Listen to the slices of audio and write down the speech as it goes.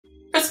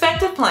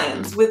Perspective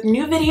Plans with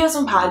new videos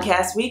and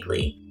podcasts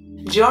weekly.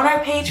 Join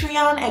our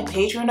Patreon at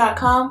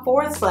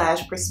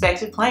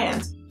patreon.com/Perspective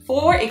Plans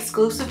for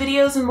exclusive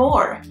videos and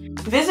more.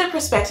 Visit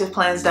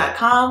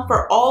perspectiveplans.com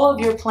for all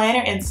of your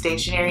planner and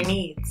stationery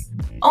needs.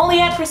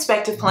 Only at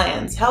Perspective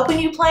Plans, helping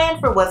you plan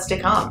for what's to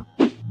come.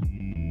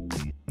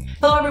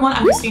 Hello everyone,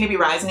 I'm Christina B.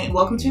 Rising and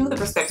welcome to the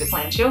Perspective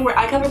Plan Show, where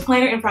I cover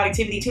planner and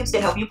productivity tips to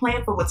help you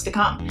plan for what's to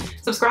come.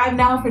 Subscribe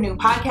now for new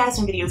podcasts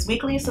and videos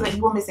weekly so that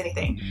you won't miss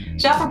anything.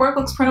 Shop for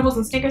workbooks, printables,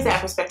 and stickers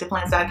at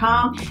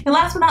perspectiveplans.com. And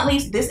last but not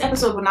least, this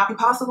episode would not be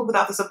possible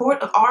without the support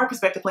of our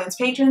Perspective Plans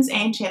patrons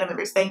and channel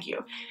members. Thank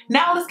you.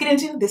 Now let's get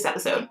into this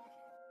episode.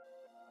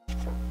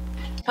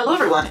 Hello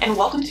everyone and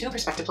welcome to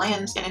Perspective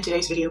Plans, and in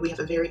today's video we have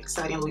a very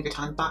exciting Louis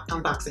Vuitton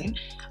unboxing.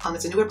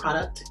 It's a newer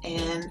product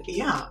and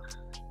yeah,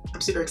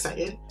 I'm super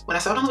excited. When I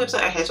saw it on the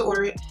website, I had to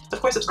order it.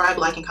 Of course, subscribe,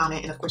 like, and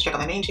comment, and of course check out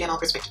my main channel,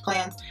 Perspective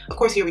Plans. Of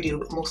course, here we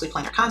do mostly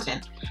planner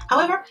content.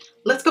 However,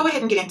 let's go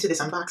ahead and get into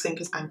this unboxing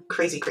because I'm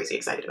crazy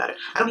excited about it.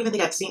 I don't even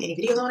think I've seen any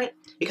videos on it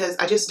because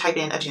I just typed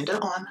in agenda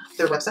on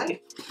their website,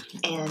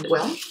 and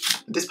well,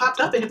 this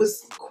popped up and it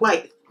was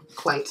quite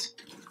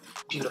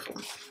beautiful.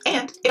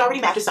 And it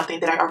already matches something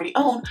that I already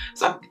own,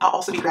 so I'll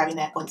also be grabbing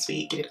that once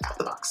we get it out of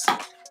the box.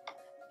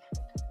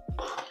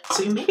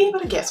 So you may be able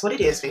to guess what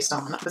it is based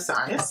on the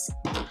size.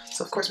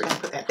 So of course we're going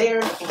to put that there,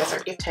 and that's our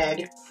gift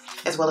tag,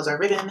 as well as our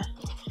ribbon.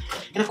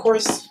 And of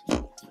course,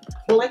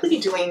 we'll likely be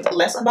doing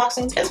less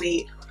unboxings as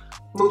we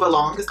move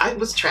along, because I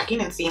was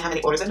tracking and seeing how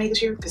many orders I made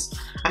this year, because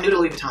I'm new to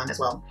Louis Vuitton as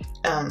well.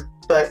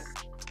 But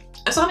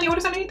I saw how many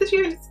orders I made this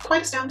year, it's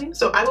quite astounding.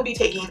 So I will be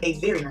taking a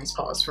very nice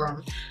pause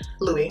from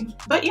Louis.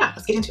 But yeah,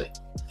 let's get into it.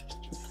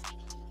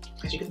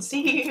 As you can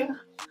see,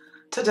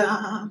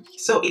 ta-da!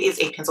 So it is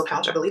a pencil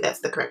pouch. I believe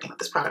that's the correct name of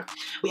this product.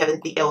 We have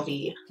the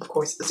LV, of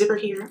course, zipper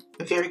here.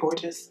 Very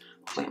gorgeous.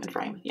 Flame and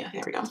frame. Yeah,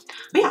 there we go.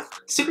 But yeah,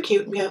 super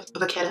cute. We have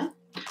Vachetta.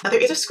 Now there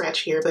is a scratch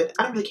here, but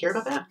I don't really care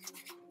about that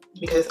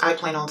because I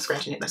plan on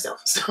scratching it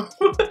myself. So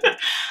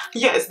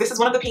yes, this is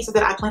one of the pieces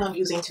that I plan on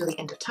using till the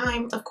end of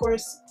time, of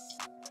course.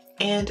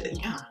 And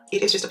yeah,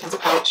 it is just a pencil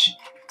pouch.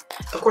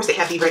 Of course, they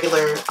have the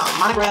regular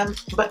monogram,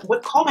 but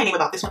what caught my name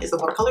about this one is the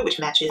watercolor, which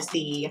matches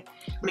the,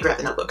 let me grab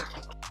the notebook.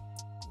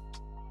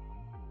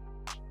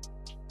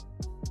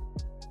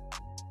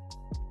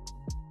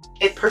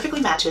 It perfectly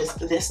matches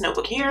this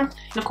notebook here.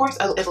 And of course,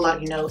 as a lot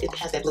of you know, it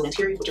has that blue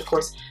interior, which of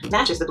course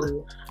matches the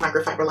blue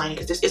microfiber lining,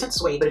 because this isn't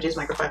suede, but it is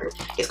microfiber.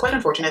 It's quite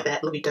unfortunate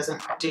that Louis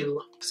doesn't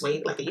do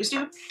suede like they used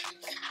to.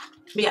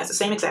 But yeah, it's the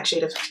same exact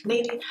shade of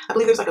navy. I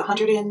believe there's like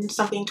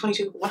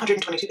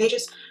 122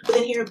 pages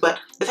within here, but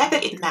the fact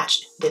that it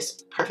matched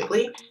this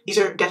perfectly, these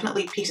are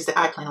definitely pieces that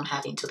I plan on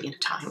having till the end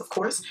of time, of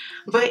course.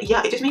 But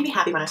yeah, it just made me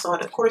happy when I saw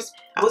it. Of course,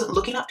 I wasn't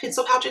looking up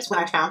pencil pouches when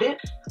I found it.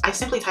 I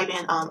simply type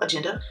in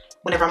agenda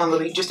whenever I'm on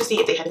Louis just to see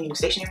if they have any new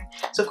stationery.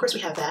 So of course we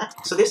have that.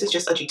 So this is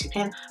just a G2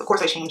 pen. Of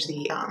course I changed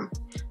the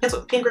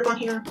pencil pen grip on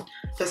here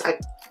because I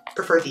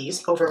prefer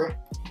these over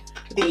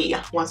the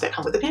ones that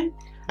come with the pen.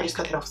 I just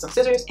cut that off with some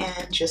scissors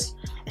and just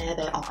add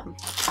that on.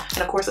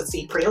 And of course, let's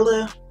see,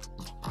 Crayola,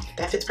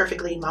 that fits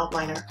perfectly, mild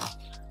liner,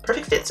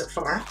 perfect fit so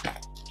far.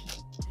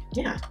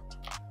 Yeah.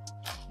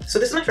 So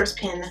this is my first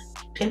pen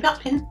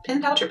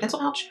pouch or pencil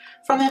pouch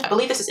from them. I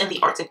believe this is in the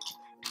arts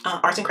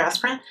and crafts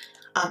print.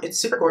 It's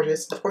super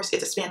gorgeous. Of course,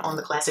 it's a spin on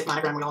the classic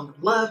monogram we all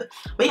love.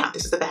 But yeah,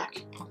 this is the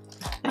back.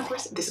 And of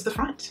course, this is the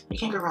front. You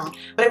can't go wrong.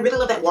 But I really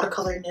love that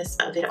watercolorness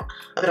of it all.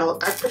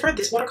 I prefer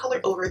this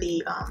watercolor over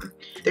the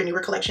their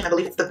newer collection. I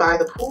believe it's the By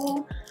the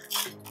Pool.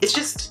 It's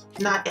just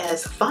not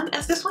as fun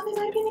as this one in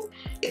my opinion.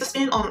 It's a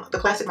spin on the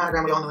classic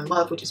monogram we all know and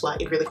love, which is why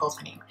it really calls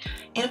my name.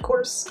 And of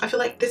course, I feel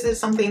like this is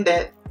something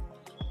that,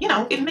 you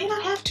know, it may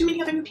not have too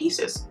many other new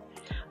pieces.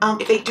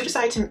 If they do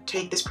decide to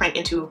take this print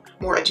into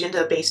more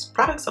agenda-based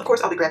products, of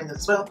course I'll be grabbing those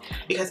as well,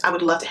 because I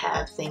would love to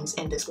have things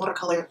in this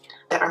watercolor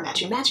that are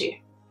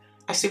matchy-matchy.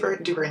 I super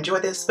duper enjoy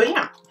this, but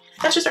yeah,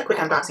 that's just our quick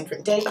unboxing for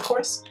the day, of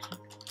course.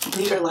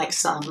 These are like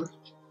some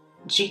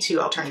G2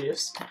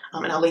 alternatives,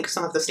 and I'll link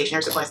some of the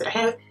stationery supplies that I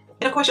have.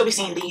 And of course you'll be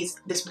seeing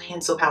this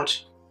pencil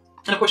pouch,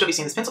 and of course you'll be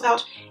seeing this pencil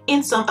pouch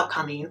in some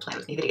upcoming Plan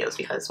With Me videos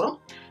because, well,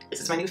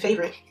 this is my new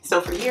favorite. So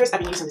for years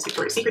I've been using this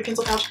Victoria's Secret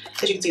pencil pouch.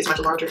 As you can see, it's much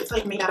larger. It's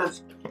like made out of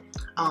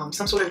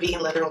some sort of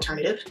vegan leather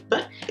alternative,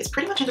 but it's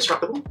pretty much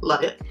indestructible.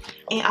 Love it.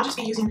 And I'll just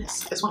be using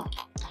this as well.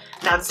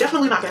 Now, it's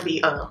definitely not going to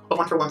be a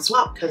one-for-one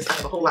swap because I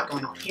have a whole lot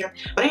going on here,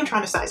 but I am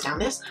trying to size down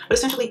this, but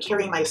essentially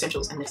carrying my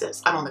essentials in this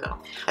is I'm on the go.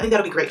 I think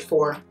that'll be great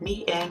for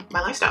me and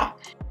my lifestyle.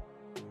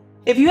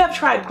 If you have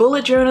tried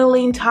bullet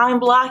journaling, time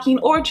blocking,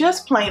 or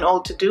just plain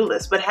old to-do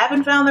lists but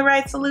haven't found the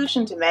right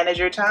solution to manage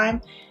your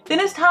time, then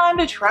it's time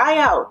to try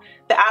out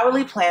the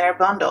Hourly Planner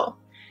Bundle.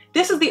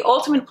 This is the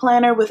ultimate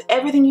planner with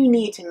everything you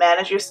need to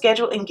manage your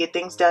schedule and get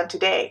things done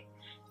today.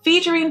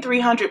 Featuring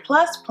 300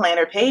 plus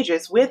planner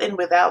pages with and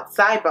without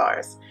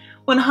sidebars,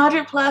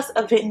 100 plus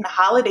event and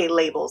holiday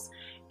labels,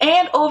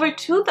 and over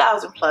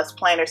 2,000 plus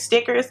planner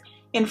stickers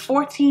in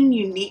 14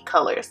 unique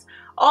colors.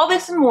 All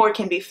this and more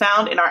can be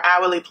found in our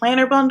Hourly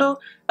Planner Bundle,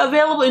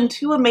 available in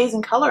 2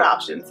 amazing color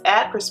options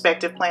at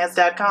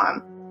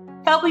perspectiveplans.com.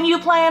 helping you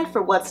plan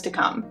for what's to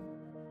come.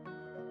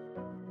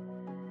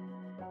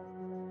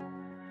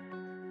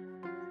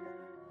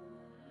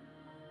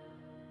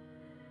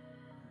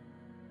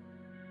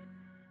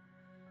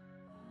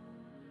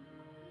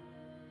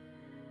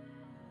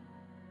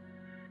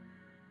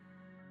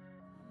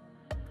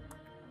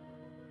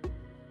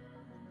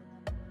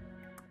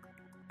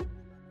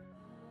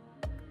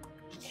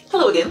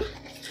 Hello again.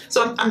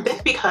 So I'm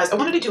back because I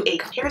wanted to do a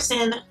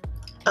comparison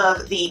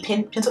of the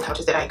pencil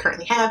pouches that I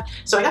currently have.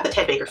 So I got the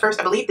Ted Baker first.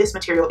 I believe this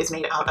material is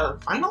made out of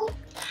vinyl.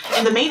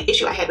 And the main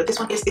issue I had with this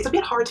one is it's a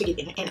bit hard to get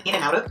in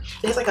and out of.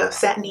 It has like a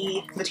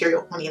satiny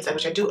material on the inside,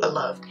 which I do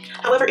love.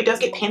 However, it does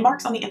get pin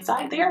marks on the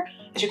inside there,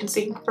 as you can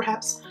see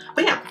perhaps.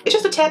 But yeah, it's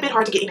just a tad bit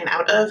hard to get in and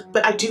out of,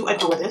 but I do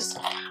adore this.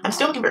 I'm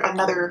still looking for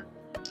another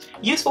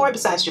use for it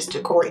besides just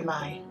decor in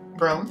my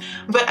room,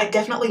 but I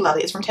definitely love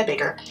it. It's from Ted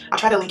Baker. I'll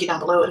try to link it down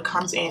below. It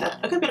comes in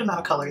a good bit amount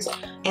of colors,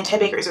 and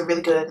Ted Baker is a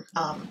really good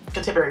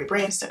contemporary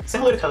brand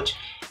similar to Coach,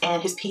 and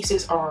his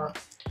pieces are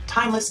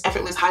timeless,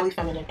 effortless, highly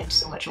feminine, and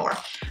so much more.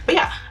 But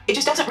yeah, it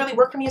just doesn't really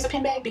work for me as a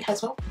pin bag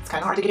because, well, it's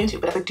kind of hard to get into,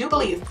 but I do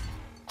believe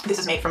this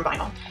is made from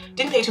vinyl.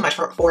 Didn't pay too much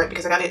for it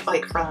because I got it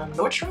like from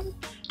Nordstrom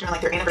during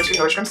like their anniversary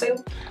Nordstrom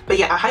sale. But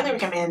yeah, I highly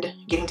recommend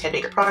getting Ted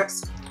Baker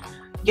products.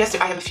 Yes,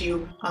 I have a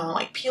few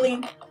like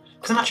peeling,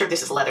 because I'm not sure if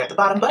this is leather at the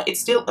bottom, but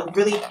it's still a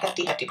really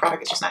hefty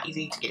product. It's just not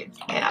easy to get in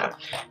and out of.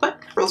 But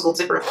rose gold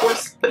zipper, of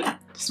course. But yeah,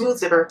 smooth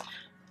zipper.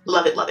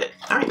 Love it, love it.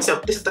 All right, so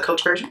this is the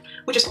Coach version,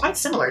 which is quite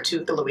similar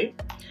to the Louis.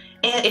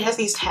 And it has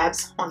these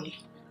tabs on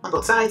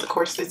both sides. Of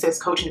course, it says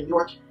Coach New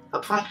York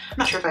up front. I'm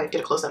not sure if I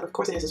did a close-up. Of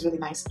course, it has this really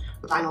nice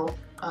vinyl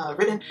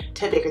ribbon.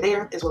 Ted Baker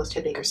there, as well as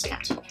Ted Baker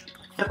stamped. And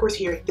of course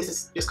here, this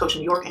is just Coach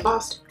New York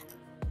embossed.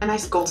 A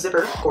nice gold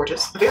zipper,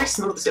 gorgeous. Very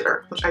smooth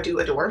zipper, which I do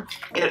adore.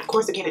 And of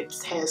course, again, it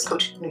has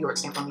Coach New York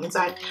stamped on the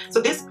inside. So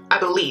this, I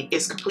believe,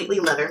 is completely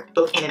leather,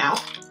 both in and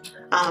out.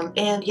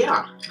 And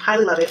yeah,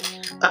 highly love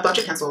it. A bunch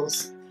of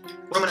pencils,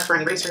 room enough for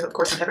an eraser, of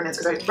course, some peppermints,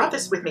 because I brought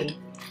this with me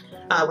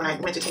when I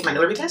went to take my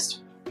notary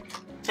test.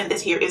 And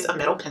this here is a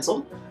metal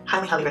pencil.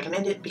 Highly, highly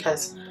recommend it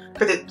because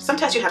for some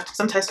tests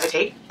I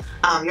take,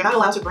 you're not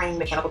allowed to bring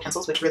mechanical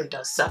pencils, which really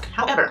does suck.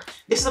 However,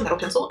 this is a metal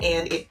pencil,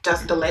 and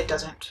the lead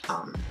doesn't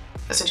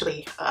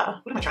essentially,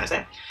 what am I trying to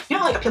say? You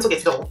know, like a pencil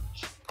gets dull.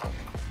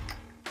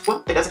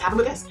 Well, it doesn't happen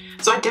with this.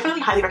 So I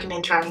definitely highly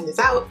recommend trying this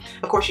out.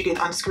 Of course, you can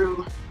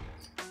unscrew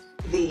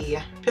the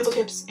pencil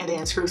tips and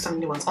then screw some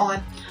new ones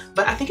on.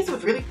 But I think it's a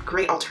really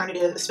great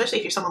alternative, especially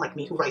if you're someone like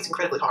me who writes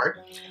incredibly hard.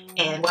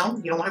 And well,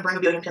 you don't want to bring a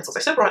billion pencils.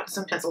 I still brought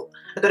a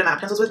good amount of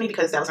pencils with me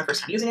because that was my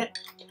first time using it.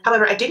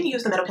 However, I didn't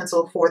use the metal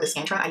pencil for the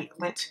Scantron. I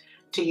went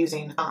to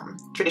using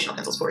traditional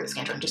pencils for the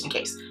Scantron just in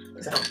case.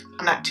 So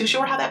I'm not too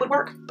sure how that would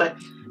work, but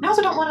I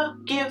also don't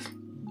want to give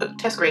a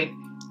test grade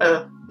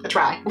a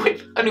try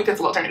with a new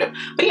pencil alternative.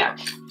 But yeah,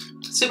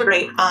 super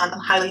great.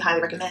 Highly,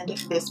 highly recommend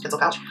this pencil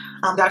pouch.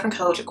 Got it from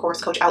Coach, of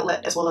course, Coach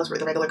Outlet, as well as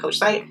the regular Coach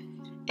site.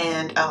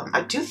 And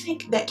I do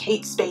think that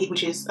Kate Spade,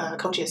 which is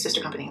Coach's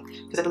sister company,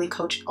 because I believe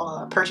Coach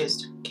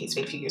purchased Kate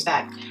Spade a few years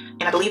back,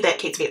 and I believe that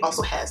Kate Spade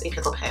also has a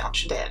pencil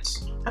pouch that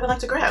I would like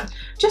to grab,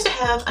 just to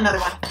have another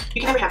one.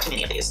 You can never have too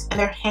many of these, and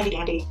they're handy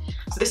dandy.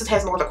 So this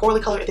has more of a corally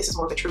color, this is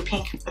more of a true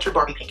pink, a true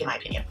Barbie pink in my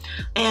opinion.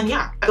 And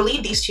yeah, I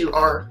believe these two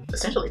are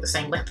essentially the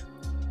same length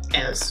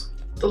as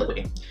the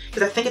Louis,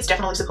 because I think it's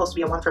definitely supposed to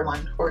be a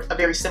one-for-one or a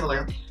very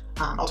similar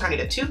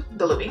alternative to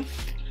the Louis.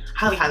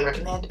 Highly, highly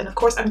recommend. And of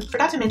course, I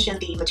forgot to mention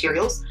the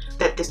materials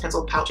that this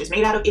pencil pouch is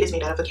made out of. It is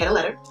made out of Vachetta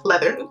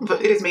leather,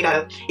 but it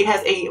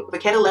has a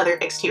Vachetta leather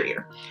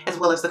exterior, as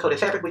well as the coated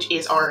fabric, which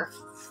is our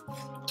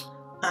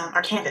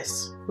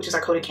canvas, which is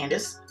our coated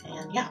canvas.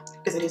 And yeah,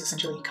 because it is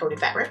essentially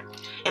coated fabric.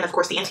 And of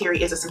course, the interior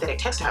is a synthetic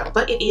textile,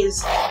 but it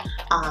is,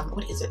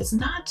 what is it? It's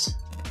not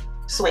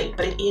suede,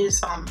 but it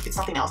is, it's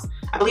something else.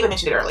 I believe I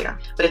mentioned it earlier,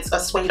 but it's a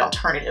suede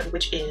alternative,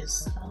 which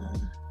is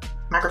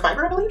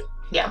microfiber, I believe.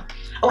 Yeah.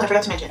 Oh, and I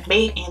forgot to mention,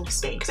 made in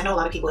Spain, because I know a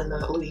lot of people in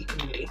the Louis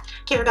community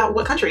care about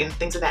what country and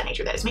things of that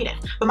nature that it's made in.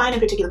 But mine in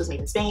particular was made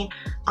in Spain.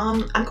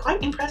 I'm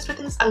quite impressed with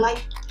this. I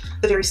like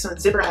the very smooth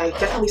zipper. I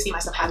definitely see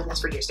myself having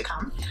this for years to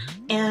come.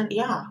 And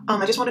yeah,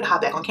 I just wanted to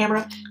hop back on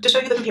camera to show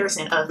you the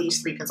comparison of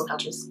these three pencil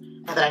pouches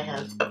now that I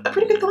have a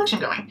pretty good collection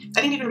going.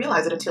 I didn't even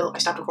realize it until I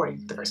stopped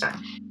recording the first time.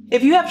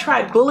 If you have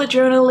tried bullet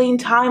journaling,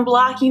 time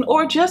blocking,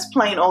 or just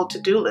plain old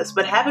to-do lists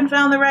but haven't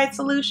found the right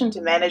solution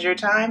to manage your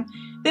time,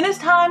 then it's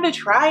time to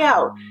try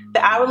out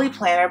the Hourly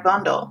Planner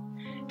Bundle.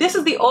 This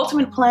is the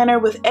ultimate planner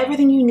with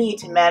everything you need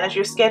to manage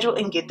your schedule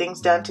and get things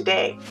done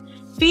today.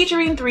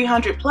 Featuring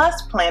 300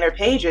 plus planner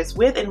pages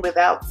with and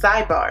without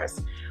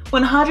sidebars,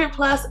 100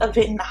 plus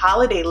event and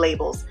holiday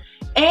labels,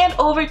 and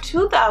over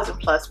 2,000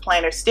 plus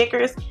planner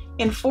stickers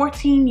in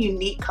 14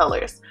 unique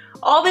colors.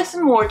 All this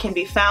and more can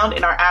be found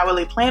in our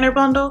Hourly Planner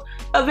Bundle,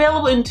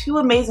 available in 2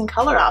 amazing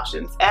color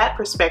options at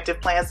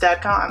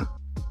perspectiveplans.com,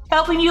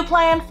 helping you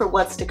plan for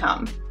what's to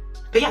come.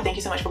 But yeah, thank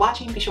you so much for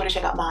watching. Be sure to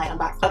check out my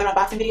other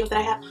unboxing videos that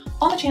I have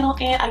on the channel,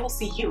 and I will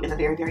see you in the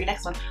very, very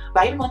next one.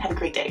 Bye everyone, have a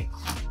great day.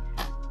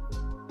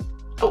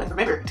 Oh, and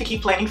remember to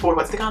keep planning for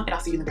what's to come, and I'll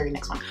see you in the very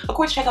next one. Of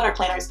course, check out our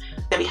planners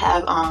that we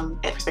have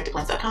at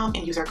perspectiveplans.com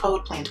and use our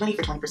code PLAN20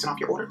 for 20% off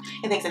your order.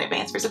 And thanks in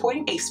advance for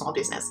supporting a small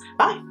business.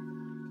 Bye.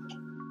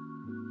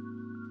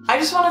 I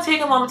just want to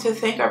take a moment to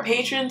thank our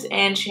patrons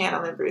and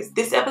channel members.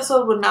 This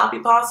episode would not be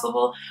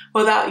possible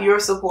without your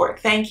support.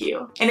 Thank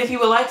you. And if you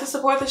would like to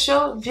support the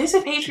show,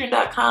 visit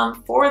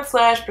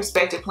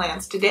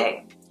patreon.com/perspectiveplans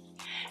today.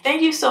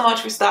 Thank you so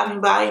much for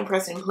stopping by and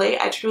pressing play.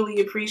 I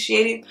truly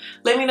appreciate it.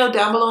 Let me know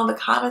down below in the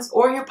comments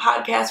or your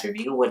podcast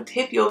review what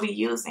tip you'll be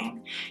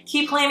using.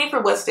 Keep planning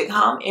for what's to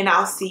come, and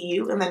I'll see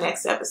you in the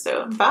next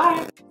episode.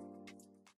 Bye.